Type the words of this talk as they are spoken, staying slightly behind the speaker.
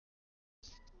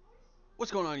What's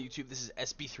going on YouTube? This is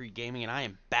SB3 Gaming and I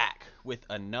am back with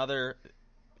another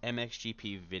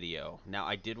MXGP video. Now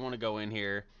I did want to go in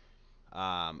here.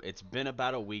 It's been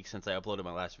about a week since I uploaded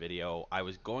my last video. I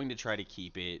was going to try to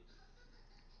keep it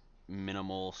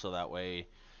minimal so that way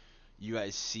you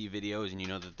guys see videos and you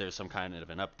know that there's some kind of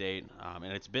an update. And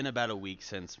it's been about a week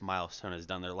since Milestone has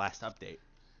done their last update.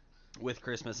 With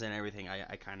Christmas and everything,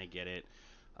 I kind of get it.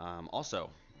 Also,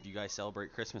 if you guys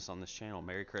celebrate Christmas on this channel,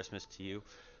 Merry Christmas to you.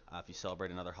 If you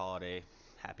celebrate another holiday,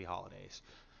 Happy Holidays.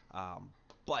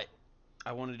 But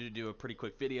I wanted to do a pretty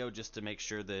quick video just to make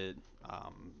sure that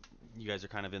you guys are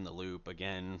kind of in the loop.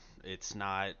 Again, there's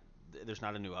not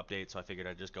a new update, so I figured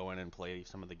I'd just go in and play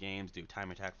some of the games, do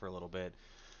time attack for a little bit,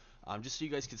 just so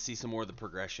you guys could see some more of the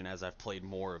progression as I've played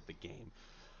more of the game.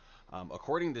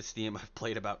 According to Steam, I've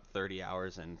played about 30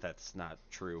 hours, and that's not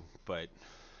true, but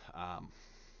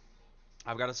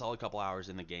I've got a solid couple hours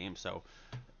in the game, so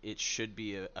it should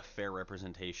be a fair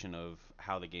representation of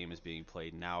how the game is being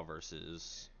played now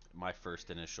versus my first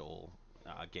initial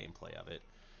gameplay of it.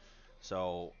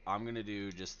 So I'm going to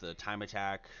do just the time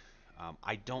attack.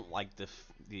 I don't like the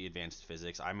advanced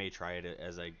physics. I may try it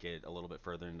as I get a little bit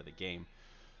further into the game.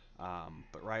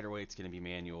 But right away it's going to be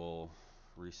manual,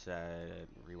 reset,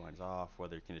 rewinds off,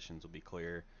 weather conditions will be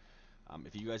clear.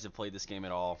 If you guys have played this game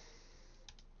at all,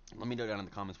 let me know down in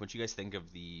the comments what you guys think of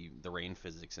the rain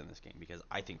physics in this game, because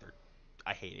I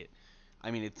hate it.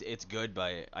 I mean, it's good,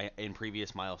 but in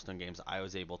previous Milestone games I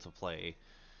was able to play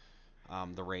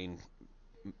the rain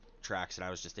tracks and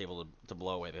I was just able to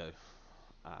blow away the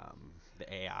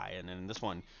AI, and in this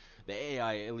one the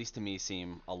AI, at least to me,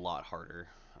 seem a lot harder.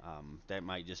 That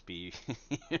might just be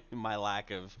my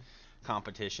lack of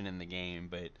competition in the game,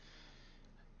 but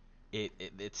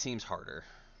it seems harder.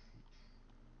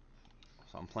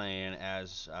 So I'm playing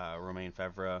as Romain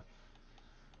Fevre,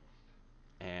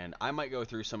 and I might go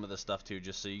through some of the stuff too,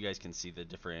 just so you guys can see the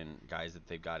different guys that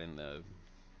they've got in the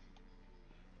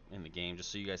game,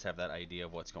 just so you guys have that idea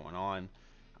of what's going on.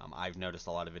 I've noticed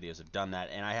a lot of videos have done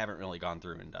that, and I haven't really gone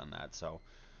through and done that, so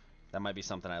that might be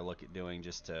something I look at doing,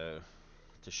 just to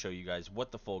show you guys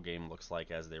what the full game looks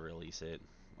like as they release it,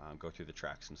 go through the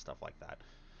tracks and stuff like that.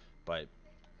 But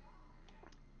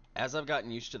as I've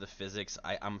gotten used to the physics,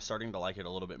 I'm starting to like it a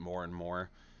little bit more and more.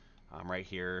 Right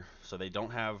here, so they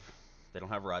don't have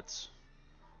ruts,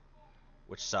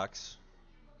 which sucks,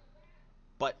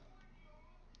 but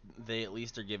they at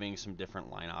least are giving some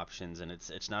different line options, and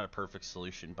it's not a perfect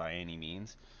solution by any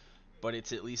means, but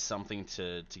it's at least something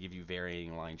to give you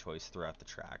varying line choice throughout the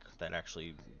track that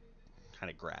actually kind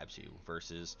of grabs you,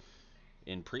 versus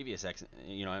in previous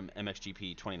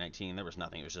MXGP 2019 there was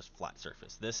nothing. It was just flat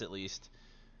surface. This, at least,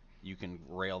 you can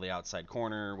rail the outside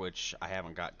corner, which I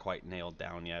haven't got quite nailed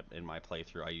down yet in my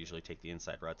playthrough. I usually take the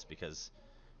inside ruts because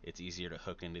it's easier to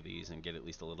hook into these and get at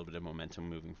least a little bit of momentum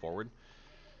moving forward.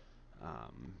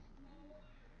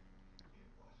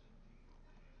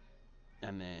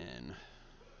 And then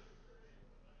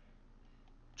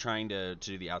trying to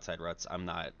do the outside ruts,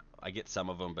 I get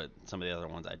some of them, but some of the other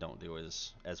ones I don't do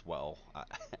as well.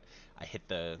 I hit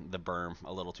the berm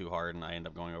a little too hard and I end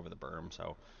up going over the berm,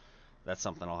 so that's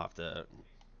something I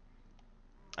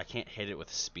can't hit it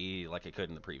with speed like I could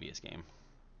in the previous game.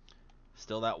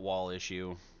 Still that wall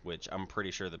issue, which I'm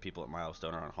pretty sure the people at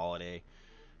Milestone are on holiday,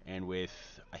 and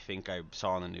I think I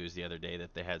saw on the news the other day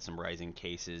that they had some rising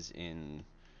cases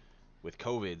with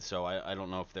COVID, so I don't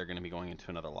know if they're going to be going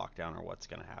into another lockdown or what's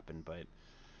going to happen, but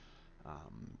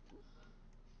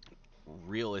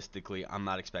realistically, I'm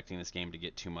not expecting this game to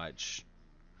get too much.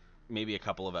 Maybe a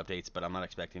couple of updates, but I'm not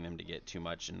expecting them to get too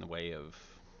much in the way of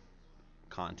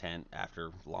content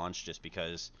after launch, just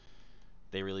because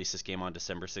they released this game on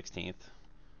December 16th,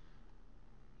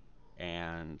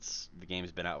 and the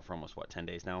game's been out for almost, 10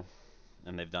 days now,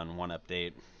 and they've done one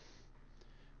update,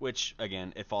 which,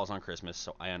 again, it falls on Christmas,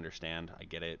 so I understand. I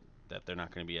get it that they're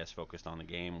not going to be as focused on the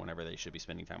game whenever they should be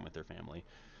spending time with their family.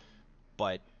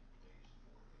 But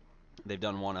they've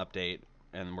done one update,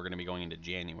 and we're going to be going into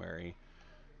January,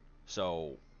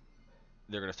 so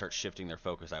they're going to start shifting their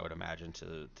focus, I would imagine, to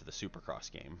the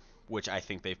Supercross game, which I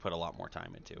think they've put a lot more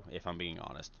time into, if I'm being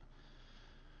honest.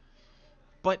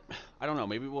 But I don't know,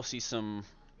 maybe we'll see some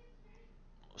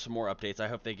more updates. I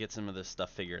hope they get some of this stuff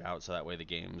figured out, so that way the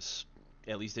game's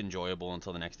at least enjoyable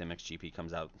until the next MXGP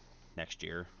comes out next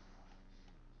year.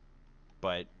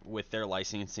 But with their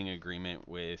licensing agreement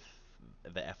with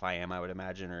the FIM, I would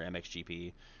imagine, or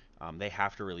MXGP, they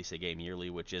have to release a game yearly,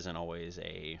 which isn't always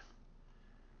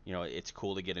it's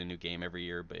cool to get a new game every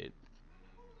year, but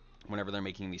whenever they're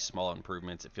making these small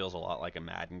improvements, it feels a lot like a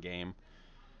Madden game,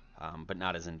 but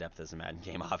not as in-depth as a Madden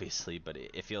game, obviously, but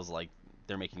it feels like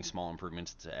they're making small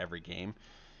improvements to every game,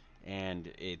 and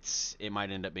it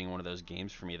might end up being one of those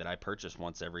games for me that I purchase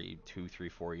once every 2, 3,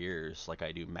 4 years, like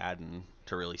I do Madden,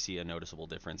 to really see a noticeable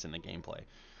difference in the gameplay.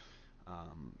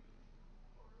 Um,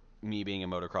 Me being a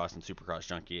motocross and supercross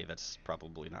junkie, that's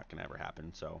probably not going to ever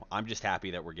happen. So I'm just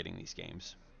happy that we're getting these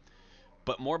games.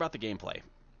 But more about the gameplay.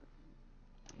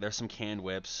 There's some canned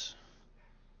whips.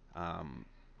 Um,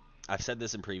 I've said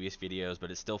this in previous videos,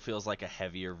 but it still feels like a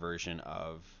heavier version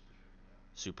of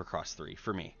Supercross 3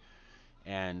 for me.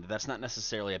 And that's not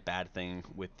necessarily a bad thing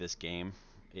with this game.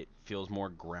 It feels more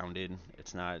grounded.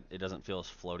 It doesn't feel as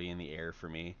floaty in the air for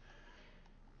me.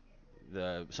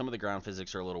 Some of the ground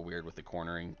physics are a little weird with the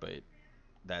cornering, but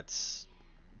that's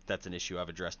an issue I've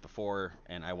addressed before,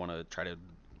 and I want to try to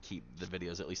keep the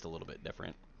videos at least a little bit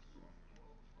different.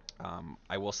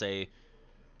 I will say,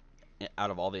 out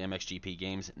of all the MXGP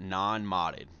games,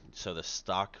 non-modded, so the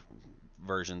stock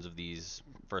versions of these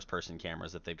first-person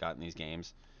cameras that they've got in these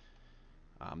games,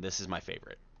 this is my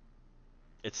favorite.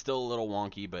 It's still a little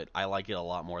wonky, but I like it a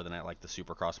lot more than I like the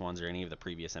Supercross ones or any of the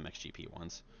previous MXGP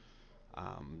ones.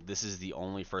 This is the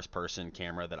only first-person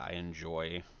camera that I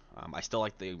enjoy. I still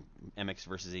like the MX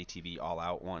versus ATV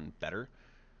all-out one better,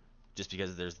 just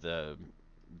because there's the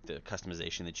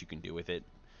customization that you can do with it.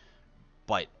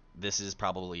 But this is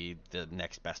probably the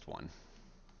next best one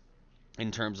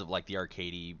in terms of like the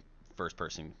arcadey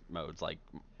first-person modes, like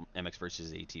MX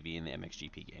versus ATV and the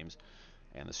MXGP games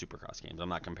and the Supercross games. I'm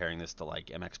not comparing this to like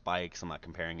MX Bikes. I'm not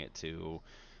comparing it to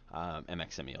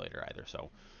MX Simulator either. So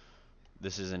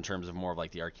this is in terms of more of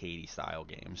like the arcadey style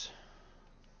games.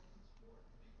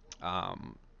 But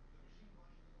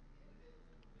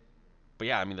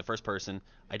yeah, I mean the first person.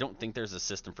 I don't think there's a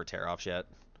system for tear-offs yet.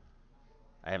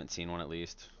 I haven't seen one at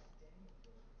least.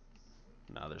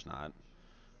 No, there's not.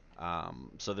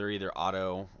 So they're either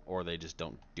auto or they just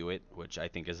don't do it, which I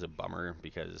think is a bummer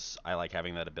because I like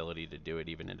having that ability to do it,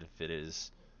 even if it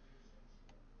is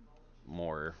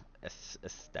more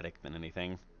aesthetic than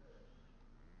anything.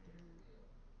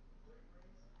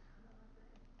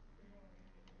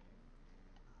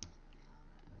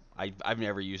 I've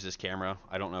never used this camera.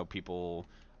 I don't know people.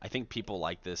 I think people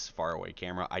like this far away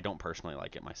camera. I don't personally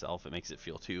like it myself. It makes it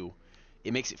feel too.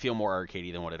 It makes it feel more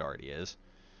arcadey than what it already is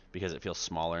because it feels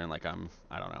smaller and like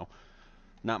I don't know.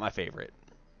 Not my favorite.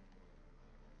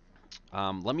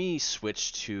 Let me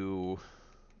switch to.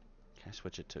 Can I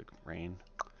switch it to rain?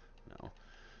 No.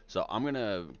 So I'm going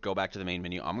to go back to the main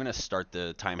menu. I'm going to start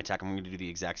the time attack. I'm going to do the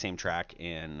exact same track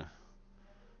in.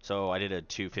 So I did a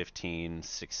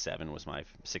 2:15.67 was my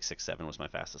 6:67 was my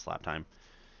fastest lap time.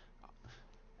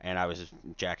 And I was just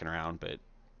jacking around, but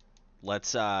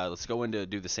let's go into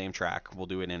do the same track. We'll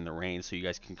do it in the rain so you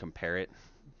guys can compare it.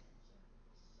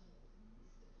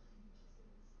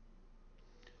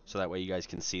 So that way you guys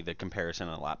can see the comparison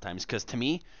on lap times, cuz to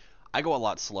me, I go a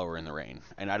lot slower in the rain.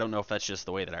 And I don't know if that's just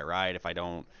the way that I ride. If I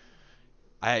don't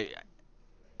I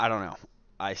I don't know.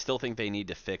 I still think they need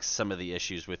to fix some of the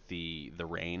issues with the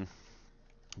rain,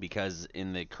 because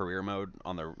in the career mode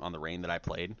on the rain that I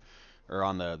played, or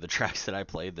on the tracks that I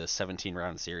played, the 17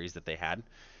 round series that they had,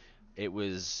 it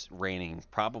was raining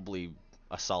probably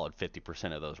a solid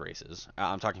 50% of those races.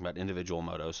 I'm talking about individual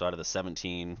motos. So out of the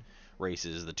 17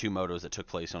 races, the two motos that took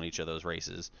place on each of those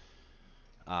races,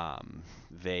 um,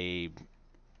 they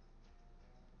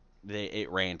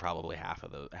it rained probably half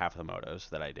of the motos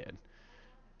that I did.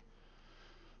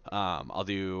 I'll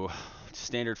do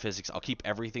standard physics. I'll keep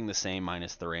everything the same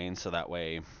minus the rain, so that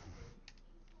way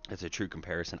it's a true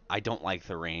comparison. I don't like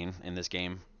the rain in this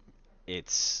game.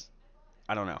 It's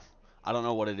I don't know. I don't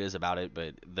know what it is about it,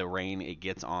 but the rain, it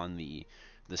gets on the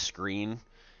screen,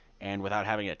 and without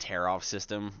having a tear off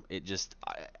system, it just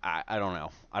I don't know.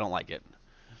 I don't like it.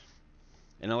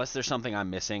 And unless there's something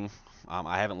I'm missing,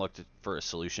 I haven't looked for a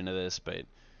solution to this, but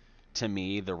to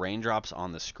me, the raindrops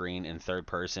on the screen in third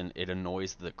person, it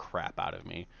annoys the crap out of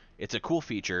me. It's a cool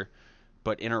feature,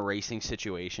 but in a racing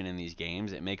situation in these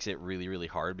games, it makes it really, really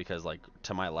hard because, like,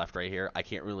 to my left right here, I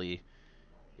can't really.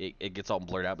 It gets all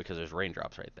blurred out because there's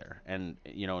raindrops right there. And,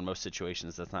 you know, in most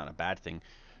situations, that's not a bad thing.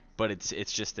 But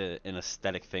it's just an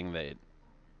aesthetic thing that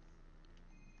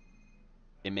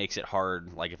it makes it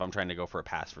hard. Like, if I'm trying to go for a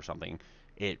pass for something,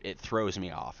 it throws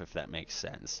me off, if that makes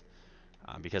sense.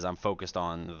 Because I'm focused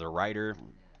on the rider,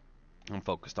 I'm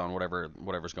focused on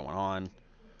whatever's going on,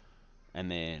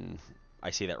 and then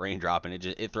I see that raindrop and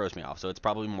it throws me off. So it's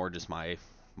probably more just my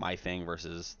thing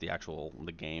versus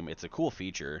the game. It's a cool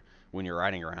feature when you're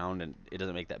riding around, and it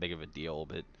doesn't make that big of a deal,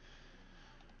 but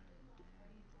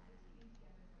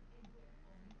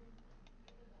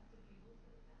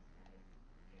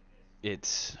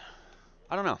it's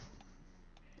I don't know.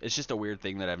 It's just a weird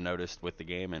thing that I've noticed with the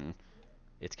game, and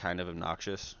it's kind of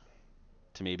obnoxious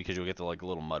to me because you'll get the like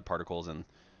little mud particles and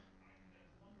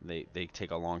they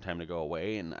take a long time to go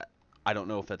away, and I don't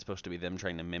know if that's supposed to be them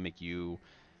trying to mimic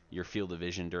your field of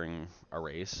vision during a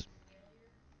race,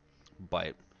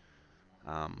 but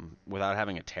without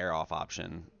having a tear off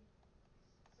option,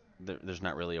 there's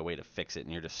not really a way to fix it,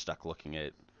 and you're just stuck looking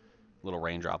at little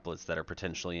rain droplets that are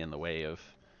potentially in the way of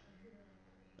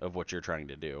what you're trying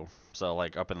to do. So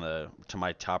like up in the to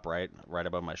my top right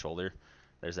above my shoulder,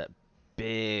 there's that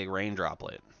big rain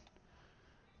droplet.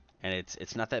 And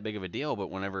it's not that big of a deal,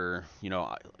 but whenever,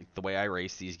 like the way I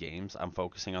race these games, I'm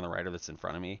focusing on the rider that's in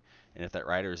front of me, and if that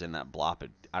rider is in that blop,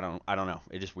 I don't know,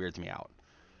 it just weirds me out.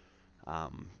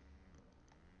 Um,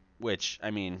 which I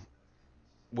mean,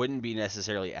 wouldn't be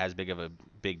necessarily as big of a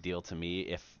big deal to me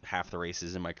if half the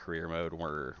races in my career mode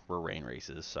were rain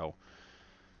races. So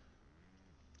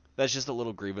that's just a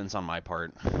little grievance on my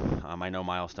part. I know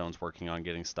Milestone's working on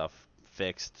getting stuff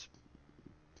fixed.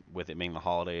 With it being the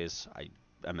holidays, I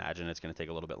imagine it's going to take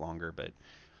a little bit longer, but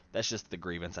that's just the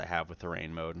grievance I have with the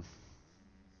rain mode.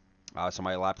 So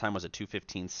my lap time was a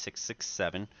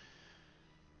 2:15.667.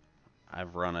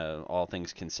 I've run all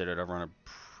things considered, I've run a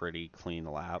pretty clean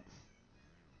lap.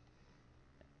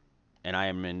 And I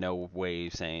am in no way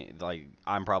saying, like,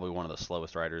 I'm probably one of the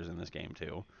slowest riders in this game,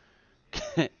 too.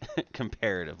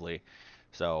 Comparatively.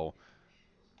 So,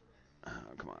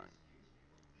 come on.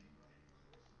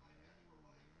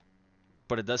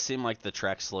 But it does seem like the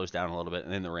track slows down a little bit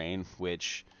in the rain,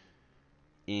 which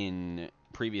in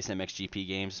previous MXGP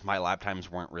games, my lap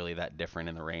times weren't really that different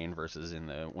in the rain versus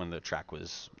when the track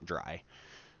was dry.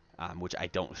 Which I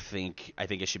don't think. I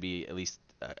think it should be at least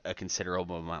a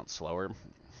considerable amount slower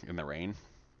in the rain.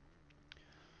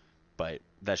 But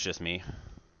that's just me.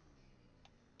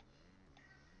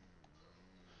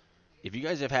 If you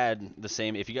guys have had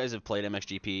if you guys have played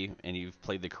MXGP and you've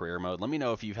played the career mode, let me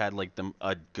know if you've had like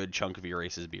a good chunk of your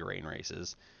races be rain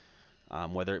races.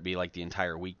 Whether it be like the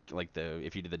entire week, like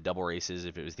if you did the double races,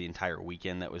 if it was the entire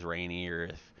weekend that was rainy, or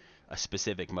if a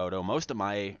specific moto. Most of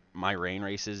my rain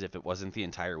races, if it wasn't the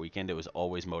entire weekend, it was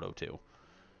always Moto 2.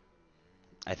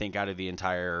 I think out of the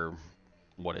entire,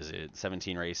 what is it,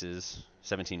 17 races,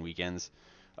 17 weekends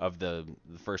of the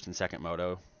first and second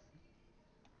moto.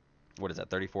 What is that,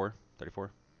 34?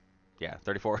 34? Yeah,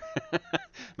 34.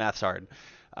 Math's hard.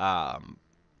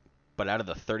 But out of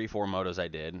the 34 motos I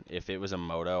did, if it was a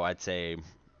moto, I'd say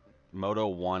Moto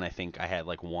 1, I think I had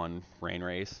like one rain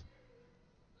race.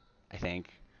 I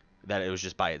think that it was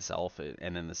just by itself,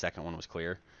 and then the second one was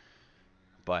clear.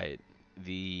 But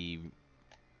the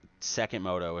second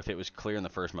moto, if it was clear in the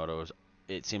first moto,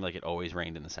 it seemed like it always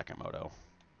rained in the second moto.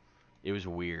 It was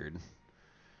weird.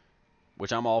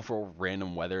 Which I'm all for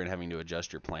random weather and having to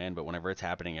adjust your plan, but whenever it's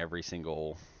happening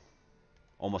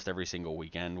almost every single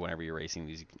weekend, whenever you're racing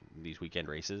these weekend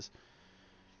races,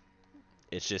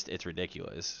 it's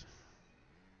ridiculous.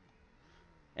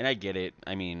 And I get it.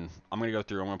 I mean, I'm going to go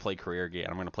through, I'm going to play career again,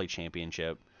 I'm going to play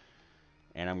championship,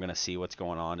 and I'm going to see what's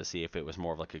going on to see if it was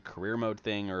more of like a career mode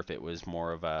thing or if it was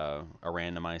more of a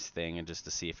randomized thing, and just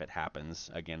to see if it happens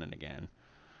again and again.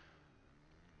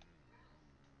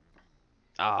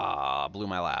 Blew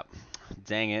my lap.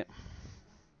 Dang it.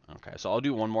 Okay, so I'll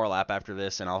do one more lap after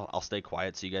this, and I'll stay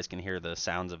quiet so you guys can hear the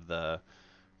sounds of the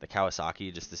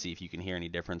Kawasaki, just to see if you can hear any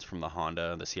difference from the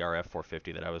Honda, the CRF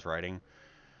 450 that I was riding.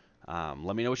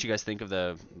 Let me know what you guys think of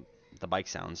the bike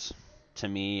sounds. To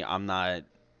me, I'm not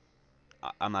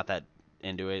that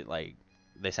into it. Like,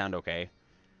 they sound okay.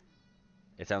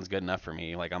 It sounds good enough for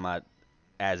me. Like, I'm not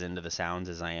as into the sounds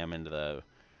as I am into the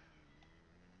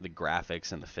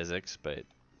graphics and the physics, but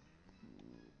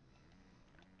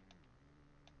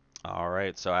all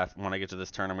right. So when I get to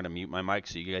this turn, I'm going to mute my mic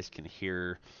so you guys can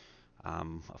hear a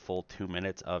full 2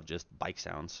 minutes of just bike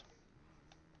sounds.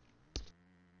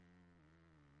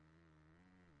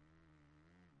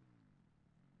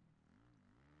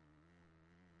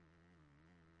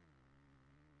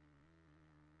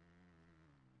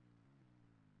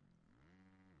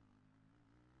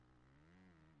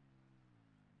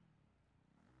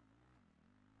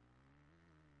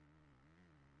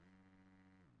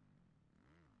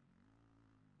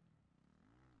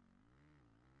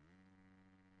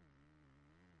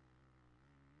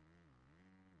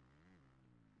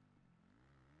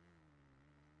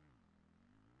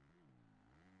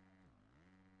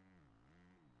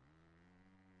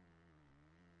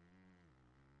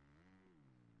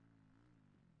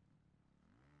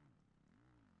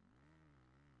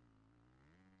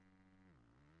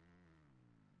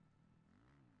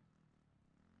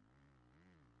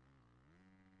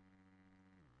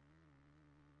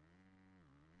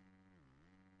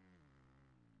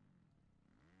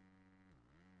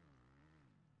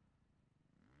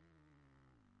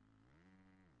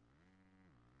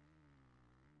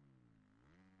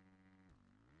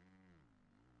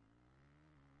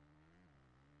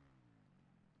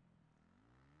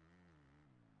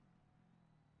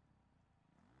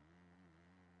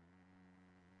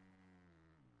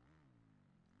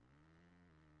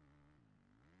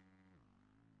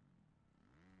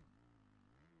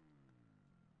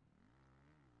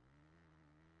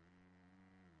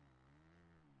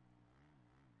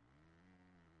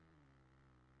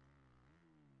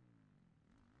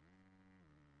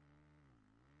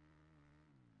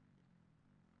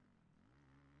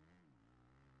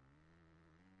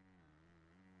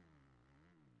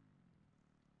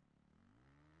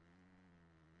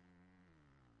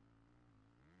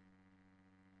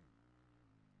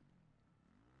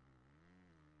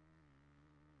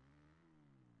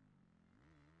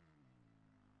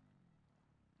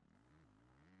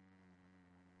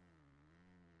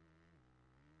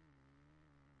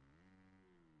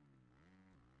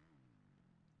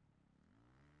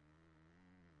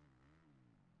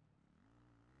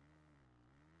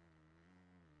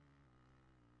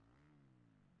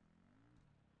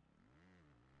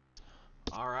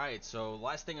 Alright, so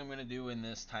last thing I'm going to do in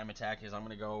this time attack is I'm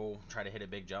going to go try to hit a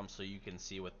big jump so you can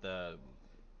see what the...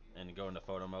 and go into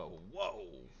photo mode. Whoa!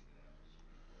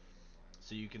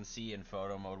 So you can see in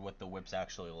photo mode what the whips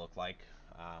actually look like.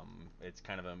 It's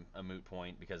kind of a moot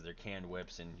point because they're canned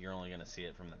whips and you're only going to see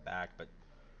it from the back, but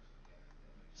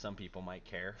some people might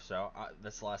care. So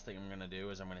that's the last thing I'm going to do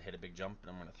is I'm going to hit a big jump and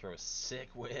I'm going to throw a sick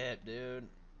whip, dude.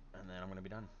 And then I'm going to be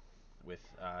done with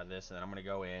this, and then I'm going to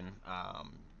go in.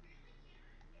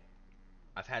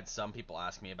 I've had some people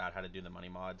ask me about how to do the money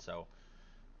mod, so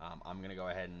I'm going to go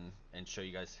ahead and show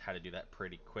you guys how to do that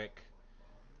pretty quick.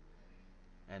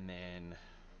 And then,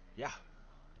 yeah,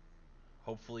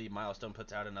 hopefully Milestone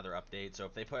puts out another update. So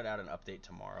if they put out an update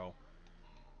tomorrow...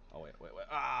 Oh, wait.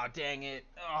 Ah, oh, dang it.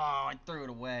 Oh, I threw it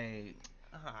away.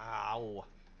 Ow.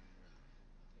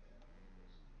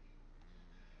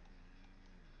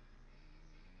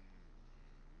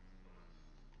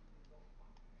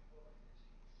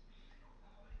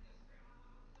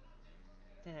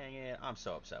 Dang it. I'm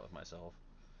so upset with myself.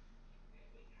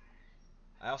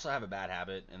 I also have a bad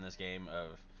habit in this game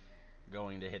of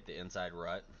going to hit the inside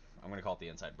rut. I'm going to call it the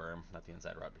inside berm, not the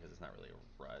inside rut, because it's not really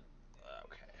a rut.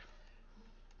 Okay.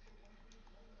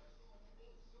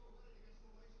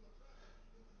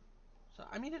 So,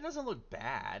 I mean, it doesn't look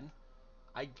bad.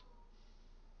 I,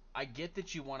 I get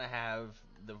that you want to have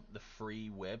the free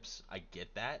whips. I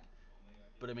get that.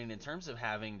 But, I mean, in terms of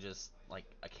having just, like,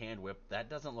 a canned whip, that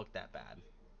doesn't look that bad.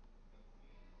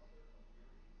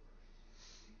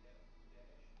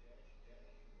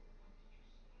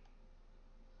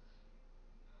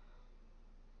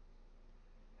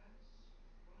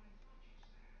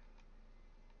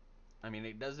 I mean,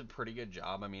 it does a pretty good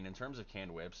job. I mean, in terms of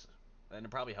canned whips, and it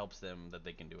probably helps them that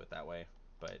they can do it that way.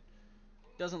 But it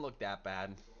doesn't look that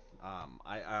bad.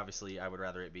 I obviously I would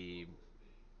rather it be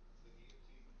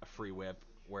a free whip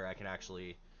where I can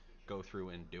actually go through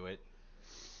and do it.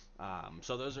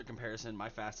 So those are comparison. My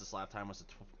fastest lap time was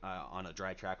on a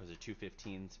dry track was a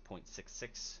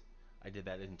 2:15.66. I did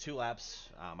that in 2 laps.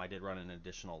 I did run an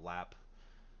additional lap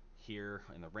here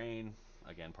in the rain.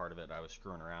 Again, part of it I was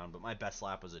screwing around, but my best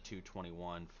lap was a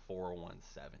 2:21.417.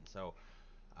 So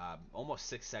almost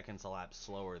 6 seconds a lap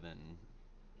slower than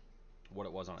what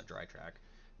it was on a dry track.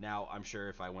 Now, I'm sure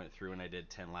if I went through and I did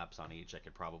 10 laps on each, I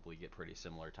could probably get pretty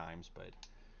similar times, but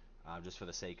just for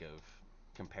the sake of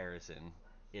comparison,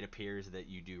 it appears that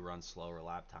you do run slower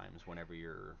lap times whenever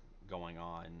you're going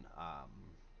on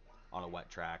a wet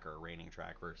track or a raining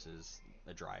track versus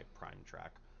a dry prime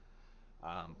track.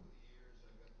 Um,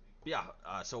 yeah,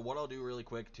 so what I'll do really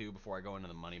quick too before I go into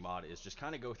the money mod is just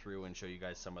kind of go through and show you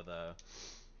guys some of the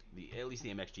at least the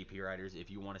MXGP riders.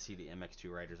 If you want to see the MX2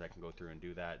 riders, I can go through and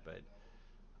do that, but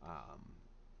um,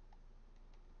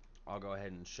 I'll go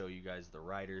ahead and show you guys the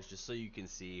riders just so you can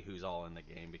see who's all in the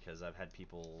game because I've had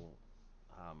people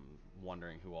um,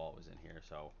 wondering who all was in here.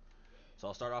 So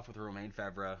I'll start off with Romain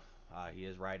Febvre. He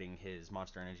is riding his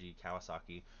Monster Energy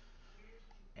Kawasaki,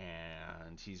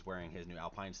 and he's wearing his new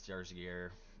Alpine Stars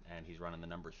gear, and he's running the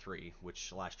number 3,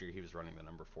 which last year he was running the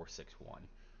number 461.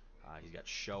 He's got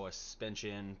Showa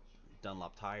suspension,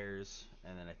 Dunlop tires,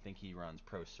 and then I think he runs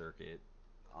Pro Circuit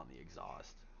on the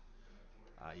exhaust.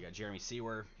 You got Jeremy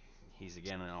Seawer. He's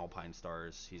again in Alpine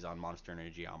Stars. He's on Monster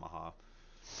Energy Yamaha.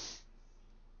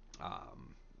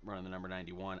 Running the number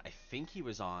 91. I think he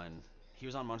was on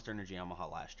Monster Energy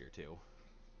Yamaha last year too.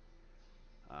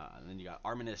 And then you got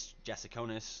Arminis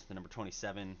Jessiconis, the number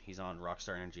 27. He's on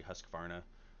Rockstar Energy Husqvarna.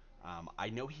 I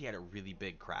know he had a really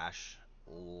big crash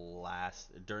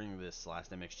during this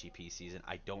last MXGP season.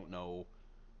 I don't know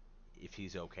if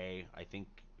he's okay. I think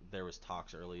there was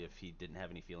talks early if he didn't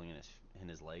have any feeling in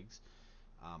his legs.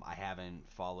 I haven't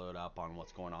followed up on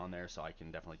what's going on there, so I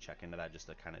can definitely check into that just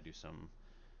to kind of do some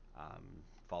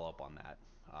follow up on that.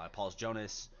 Paul's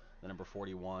Jonas, the number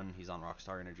 41. He's on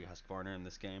Rockstar Energy Husqvarna in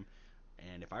this game,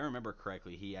 and if I remember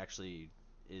correctly, he actually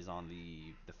is on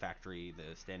the factory,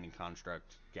 the standing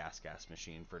construct gas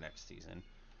machine for next season.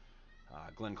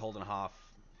 Glenn Coldenhoff,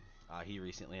 he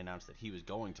recently announced that he was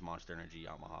going to Monster Energy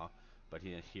Yamaha, but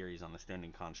here he's on the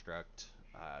standing construct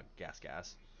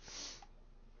gas.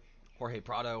 Jorge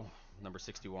Prado, number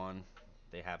 61.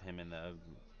 They have him in the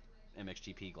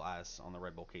MXGP glass on the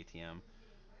Red Bull KTM.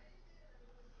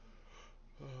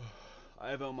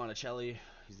 Ivo Monticelli,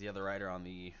 he's the other rider on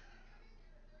the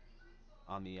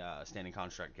standing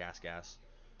construct gas.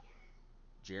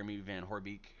 Jeremy Van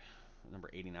Horbeek, number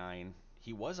 89.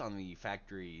 He was on the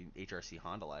factory HRC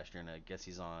Honda last year, and I guess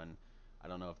he's on. I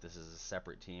don't know if this is a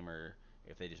separate team or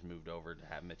if they just moved over to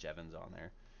have Mitch Evans on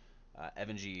there.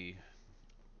 Evan G.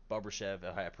 Bobrashev,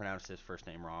 if I pronounced his first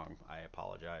name wrong, I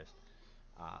apologize.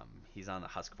 He's on the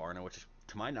Husqvarna, which,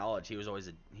 to my knowledge, he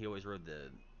always rode the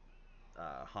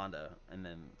Honda, and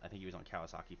then I think he was on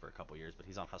Kawasaki for a couple years, but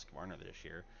he's on Husqvarna this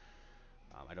year.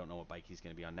 I don't know what bike he's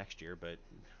going to be on next year, but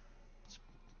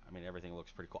I mean, everything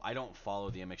looks pretty cool. I don't follow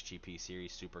the MXGP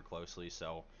series super closely,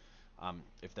 so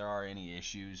if there are any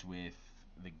issues with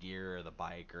the gear or the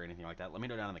bike or anything like that, let me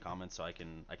know down in the comments so I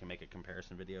can make a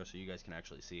comparison video so you guys can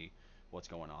actually see what's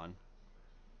going on.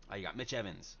 You got Mitch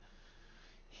Evans.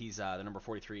 He's the number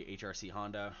 43 HRC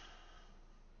Honda.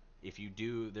 If you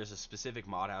do, there's a specific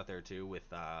mod out there too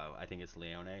with I think it's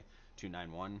Leone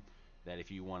 291 that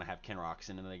if you want to have Ken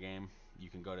Roxon in the game, you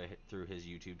can go through his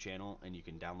YouTube channel and you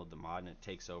can download the mod and it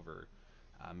takes over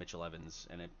Mitchell Evans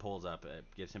and it pulls up, it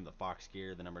gives him the Fox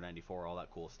gear, the number 94, all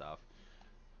that cool stuff.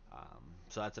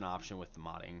 So that's an option with the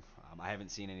modding. I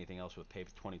haven't seen anything else with PAPE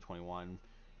 2021.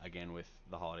 Again, with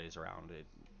the holidays around,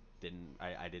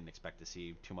 I didn't expect to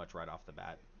see too much right off the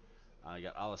bat. You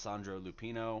got Alessandro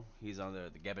Lupino. He's on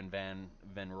the Geben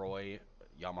Van Roy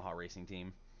Yamaha racing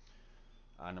team.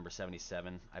 Number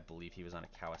 77. I believe he was on a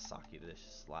Kawasaki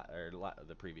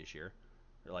the previous year,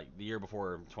 or like the year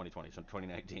before 2020, so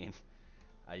 2019.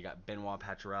 You got Benoit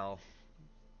Paturel,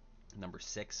 number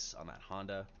 6 on that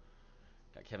Honda.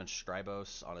 Got Kevin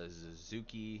Strybos on a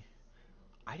Suzuki.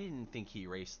 I didn't think he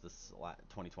raced this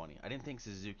 2020. I didn't think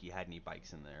Suzuki had any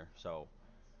bikes in there, so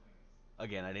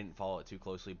again, I didn't follow it too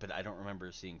closely, but I don't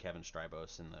remember seeing Kevin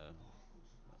Strybos in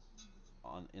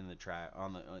the track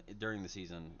on the during the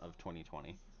season of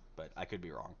 2020, but I could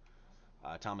be wrong.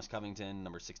 Thomas Covington,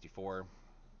 number 64.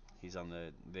 He's on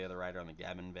the other rider on the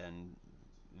Gavin Van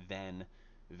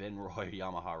Roy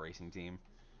Yamaha racing team.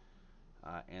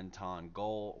 Anton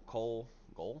Cole,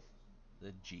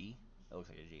 the G. That looks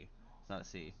like a G. It's not a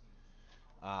C.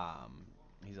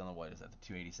 He's on the, what is that, the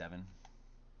 287.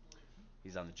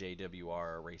 He's on the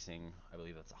JWR Racing. I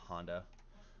believe that's a Honda.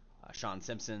 Sean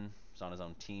Simpson is on his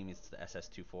own team. He's the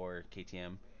SS24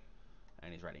 KTM,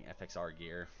 and he's riding FXR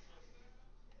gear.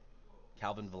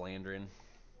 Calvin Valandrin,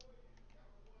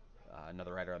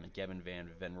 another rider on the Geben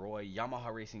Van Roy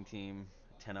Yamaha Racing Team.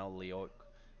 Tenel Leoc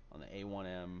on the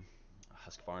A1M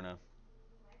Husqvarna.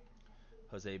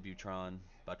 Jose Butron,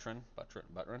 I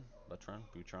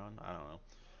don't know.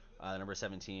 Number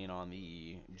 17 on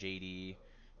the JD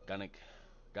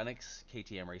Gunnix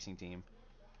KTM Racing Team.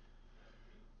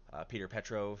 Peter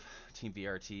Petrov, Team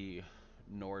VRT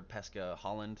Nord Pesca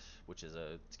Holland, which is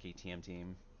a KTM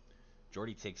team.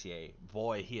 Jordi Tixier,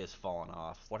 boy, he has fallen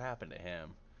off. What happened to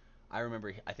him? I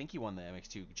remember, I think he won the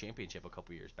MX2 championship a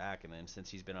couple years back, and then since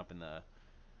he's been up in the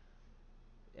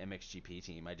MXGP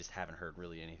team, I just haven't heard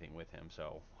really anything with him.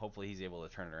 So hopefully he's able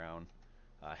to turn it around.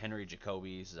 Henry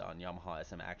Jacoby's on Yamaha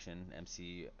SM Action,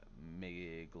 MC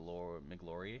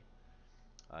Miglory.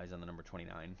 He's on the number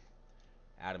 29.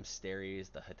 Adam Sterry is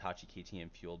the Hitachi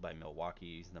KTM fueled by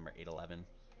Milwaukee. He's number 811.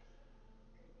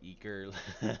 Iker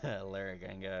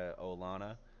Laraganga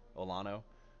Olano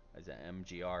is an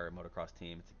MGR motocross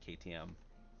team. It's a KTM.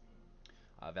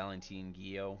 Valentin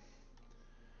Guillot,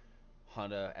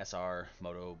 Honda SR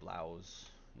Moto Blaus.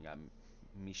 You got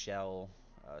Michel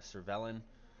Cervellin.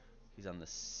 He's on the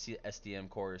SDM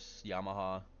course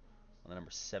Yamaha on the number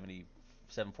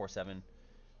 747.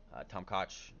 Tom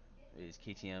Koch is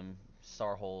KTM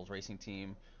Star Holes Racing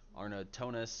Team. Arnaud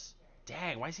Tonis.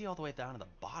 Dang, why is he all the way down to the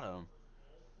bottom?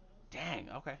 Dang,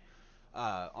 okay.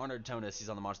 Arnaud Tonis, he's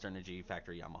on the Monster Energy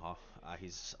Factory Yamaha.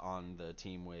 He's on the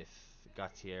team with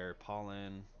Gautier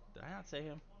Paulin. Did I not say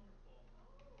him?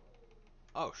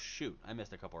 Oh, shoot. I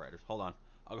missed a couple riders. Hold on.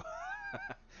 I'll go,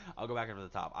 I'll go back up to the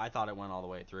top. I thought it went all the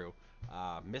way through.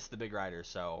 Missed the big riders,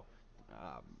 so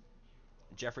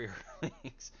Jeffrey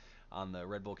Hurlings on the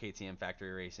Red Bull KTM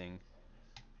Factory Racing.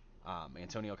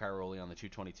 Antonio Cairoli on the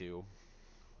 222.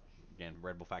 Again,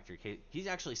 Red Bull Factory. He's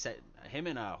actually set him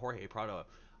and Jorge Prado.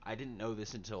 I didn't know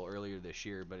this until earlier this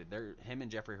year, but him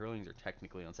and Jeffrey Hurlings are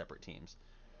technically on separate teams.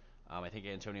 I think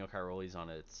Antonio Cairoli's on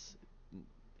it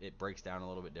breaks down a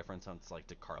little bit different, so it's like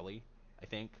to Carly, I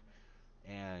think,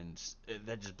 and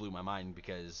that just blew my mind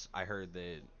because I heard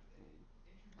that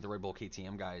the Red Bull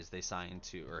KTM guys they signed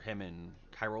to, or him and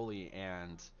Cairoli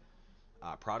and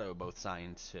Prado both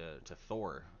signed to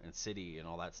Thor and City and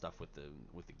all that stuff with the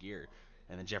gear,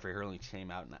 and then Jeffrey Hurley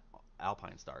came out in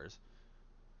Alpine Stars,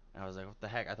 and I was like, what the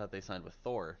heck? I thought they signed with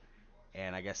Thor,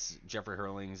 and I guess Jeffrey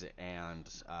Hurlings and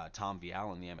Tom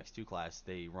Vial in the MX2 class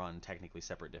they run technically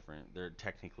they're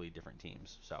technically different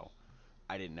teams, so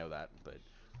I didn't know that, but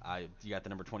you got the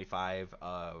number 25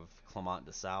 of Clement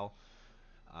de Sal.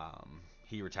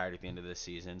 He retired at the end of this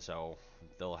season, so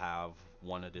they'll have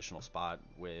one additional spot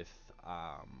with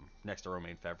next to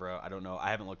Romain Fevre. I don't know.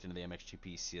 I haven't looked into the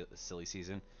MXGP silly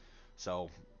season, so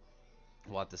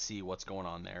we'll have to see what's going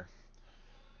on there.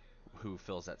 Who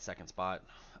fills that second spot?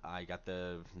 I got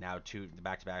the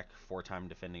back-to-back 4-time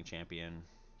defending champion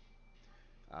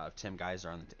Tim Geiser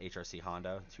on the HRC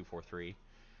Honda 243.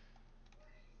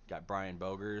 Got Brian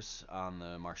Bogers on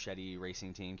the Marchetti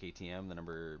Racing Team KTM, the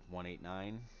number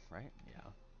 189, right?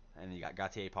 Yeah. And you got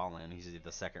Gautier Paulin. He's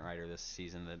the second rider this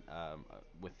season that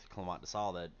with Clement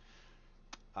Desal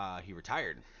that he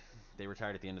retired. They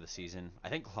retired at the end of the season. I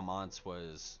think Clement's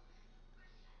was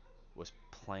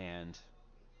planned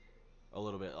a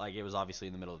little bit, like it was obviously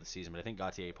in the middle of the season, but I think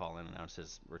Gautier Paulin announced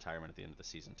his retirement at the end of the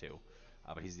season too.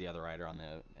 But he's the other rider on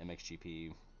the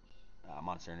MXGP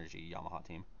Monster Energy Yamaha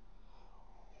team.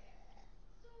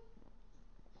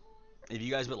 If you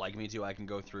guys would like me to, I can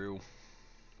go through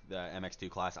the MX2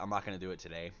 class. I'm not going to do it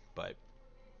today, but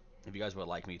if you guys would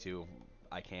like me to,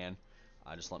 I can.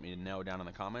 Just let me know down in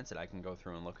the comments and I can go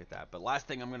through and look at that. But last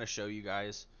thing I'm going to show you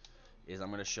guys is I'm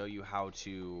going to show you how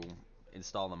to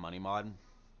install the money mod.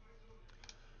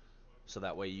 So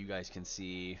that way you guys can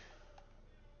see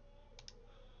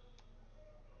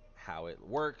how it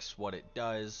works, what it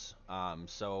does.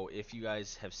 So if you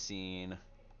guys have seen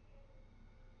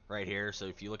right here, so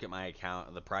if you look at my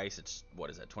account, the price, it's, what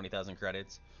is it, 20,000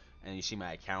 credits, and you see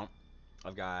my account,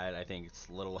 I've got, I think it's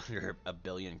a little under 1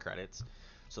 billion credits.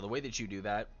 So the way that you do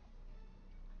that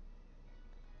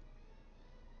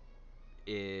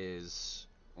is,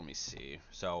 let me see,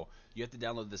 so you have to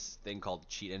download this thing called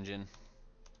Cheat Engine,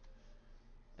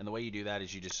 and the way you do that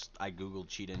is I googled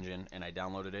Cheat Engine and I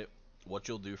downloaded it. What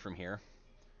you'll do from here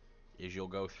is you'll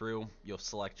go through, you'll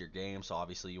select your game, so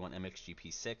obviously you want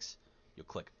MXGP 6, you'll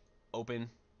click open,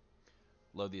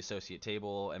 load the associate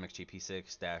table,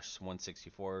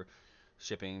 MXGP6-164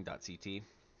 shipping.ct,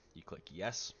 you click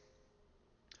yes,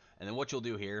 and then what you'll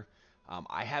do here,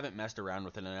 I haven't messed around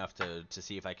with it enough to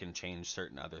see if I can change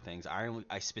certain other things.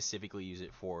 I specifically use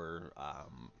it for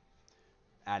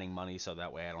adding money, so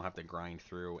that way I don't have to grind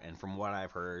through, and from what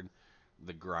I've heard,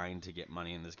 the grind to get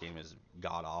money in this game is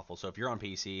god awful. So if you're on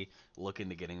PC, look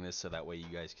into getting this so that way you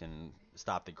guys can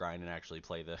stop the grind and actually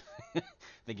play the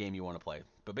the game you want to play.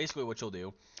 But basically what you'll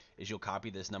do is you'll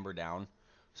copy this number down.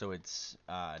 So it's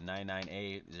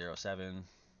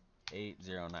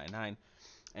 998078099,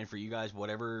 and for you guys,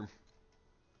 whatever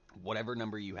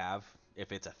number you have,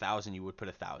 if it's 1,000, you would put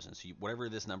 1,000. So whatever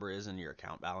this number is in your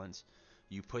account balance,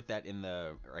 you put that in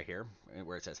the right here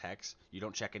where it says hex. You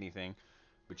don't check anything,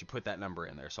 but you put that number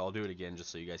in there. So I'll do it again just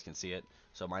so you guys can see it.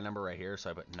 So my number right here, so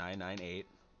I put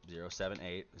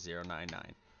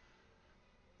 998078099.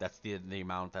 That's the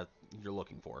amount that you're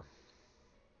looking for.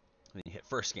 Then you hit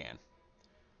first scan.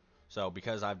 So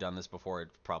because I've done this before,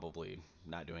 it's probably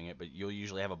not doing it, but you'll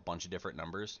usually have a bunch of different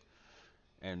numbers,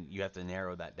 and you have to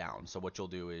narrow that down. So what you'll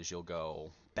do is you'll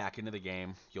go back into the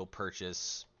game, you'll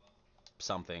purchase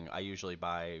something. I usually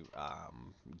buy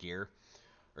gear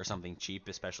or something cheap,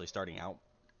 especially starting out.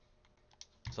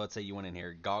 So let's say you went in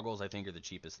here, goggles I think are the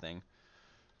cheapest thing,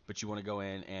 but you want to go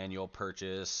in and you'll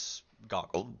purchase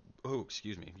goggles. Oh,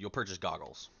 excuse me. You'll purchase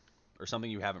goggles or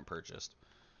something you haven't purchased.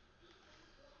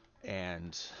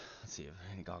 And let's see if there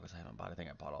are any goggles I haven't bought. I think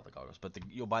I bought all the goggles, but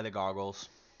you'll buy the goggles.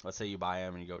 Let's say you buy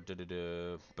them and you go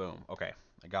boom. Okay,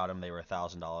 I got them. They were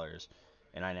 $1,000,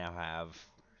 and I now have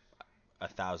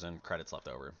 1,000 credits left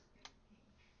over.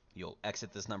 You'll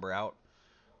exit this number out.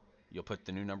 You'll put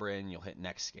the new number in. You'll hit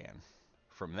next scan.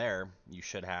 From there, you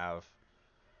should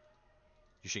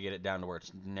get it down to where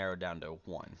it's narrowed down to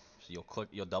 1. So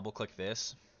you'll double click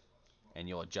this, and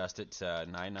you'll adjust it to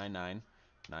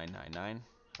 999,999,999,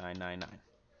 and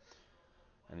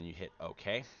then you hit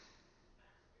OK. And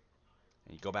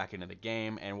you go back into the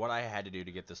game, and what I had to do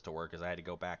to get this to work is I had to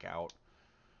go back out,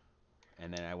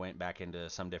 and then I went back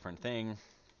into some different thing,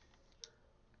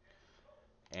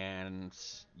 and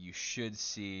you should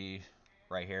see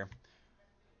right here,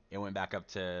 it went back up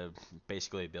to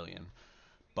basically 1 billion.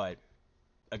 But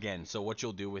again, so what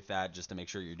you'll do with that, just to make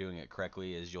sure you're doing it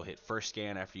correctly, is you'll hit first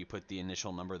scan after you put the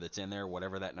initial number that's in there,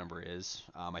 whatever that number is.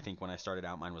 I think when I started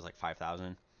out, mine was like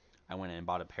 5,000. I went in and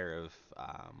bought a pair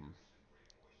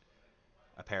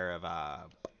of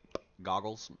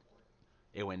goggles.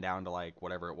 It went down to like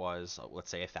whatever it was, let's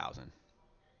say 1,000.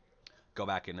 Go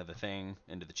back into the thing,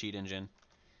 into the cheat engine.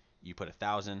 You put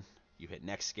 1,000. You hit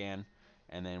next scan,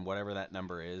 and then whatever that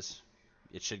number is,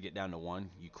 it should get down to 1.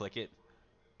 You click it,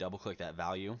 double click that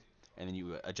value, and then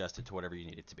you adjust it to whatever you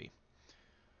need it to be.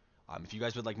 If you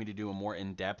guys would like me to do a more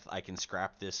in-depth, I can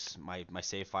scrap this my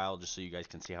save file just so you guys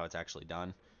can see how it's actually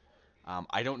done.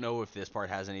 I don't know if this part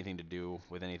has anything to do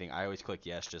with anything. I always click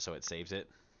yes just so it saves it.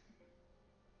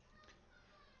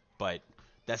 But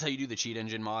that's how you do the cheat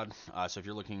engine mod. So if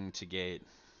you're looking to get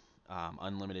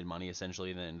unlimited money,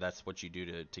 essentially, then that's what you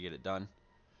do to get it done.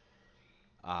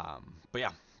 But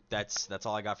yeah, that's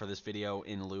all I got for this video.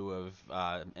 In lieu of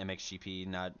MXGP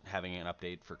not having an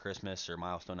update for Christmas or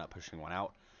Milestone not pushing one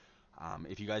out.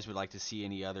 If you guys would like to see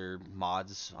any other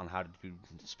mods on how to do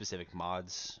specific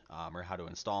mods or how to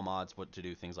install mods, what to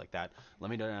do, things like that, let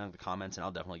me know down in the comments and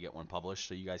I'll definitely get one published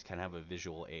so you guys can have a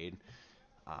visual aid.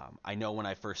 I know when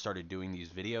I first started doing these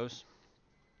videos,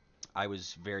 I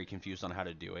was very confused on how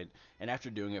to do it, and after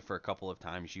doing it for a couple of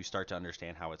times, you start to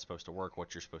understand how it's supposed to work,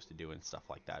 what you're supposed to do, and stuff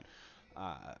like that.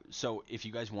 So if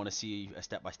you guys want to see a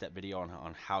step-by-step video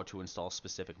on how to install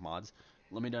specific mods,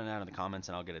 let me know down in the comments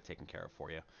and I'll get it taken care of for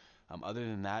you. Other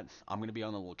than that, I'm going to be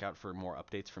on the lookout for more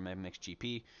updates from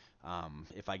MXGP.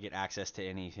 If I get access to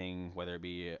anything, whether it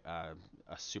be a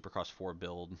Supercross 4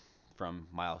 build from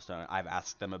Milestone, I've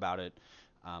asked them about it.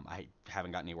 I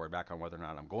haven't gotten any word back on whether or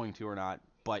not I'm going to or not,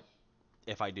 but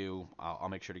if I do, I'll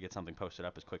make sure to get something posted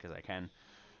up as quick as I can.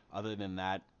 Other than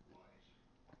that,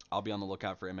 I'll be on the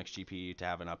lookout for MXGP to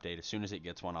have an update. As soon as it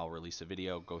gets one, I'll release a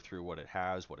video, go through what it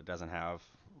has, what it doesn't have,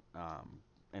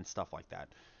 and stuff like that.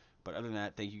 But other than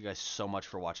that, thank you guys so much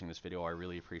for watching this video. I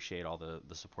really appreciate all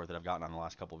the support that I've gotten on the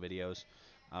last couple videos.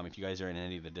 If you guys are in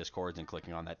any of the Discords and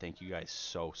clicking on that, thank you guys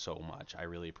so much. I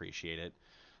really appreciate it.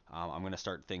 I'm going to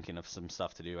start thinking of some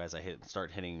stuff to do as I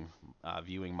start hitting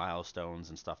viewing milestones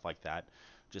and stuff like that,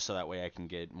 just so that way I can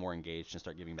get more engaged and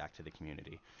start giving back to the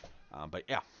community. But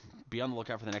yeah, be on the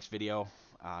lookout for the next video.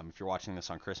 If you're watching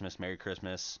this on Christmas, Merry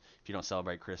Christmas. If you don't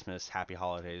celebrate Christmas, Happy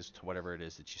Holidays to whatever it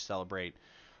is that you celebrate.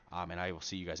 And I will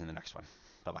see you guys in the next one.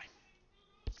 Bye-bye.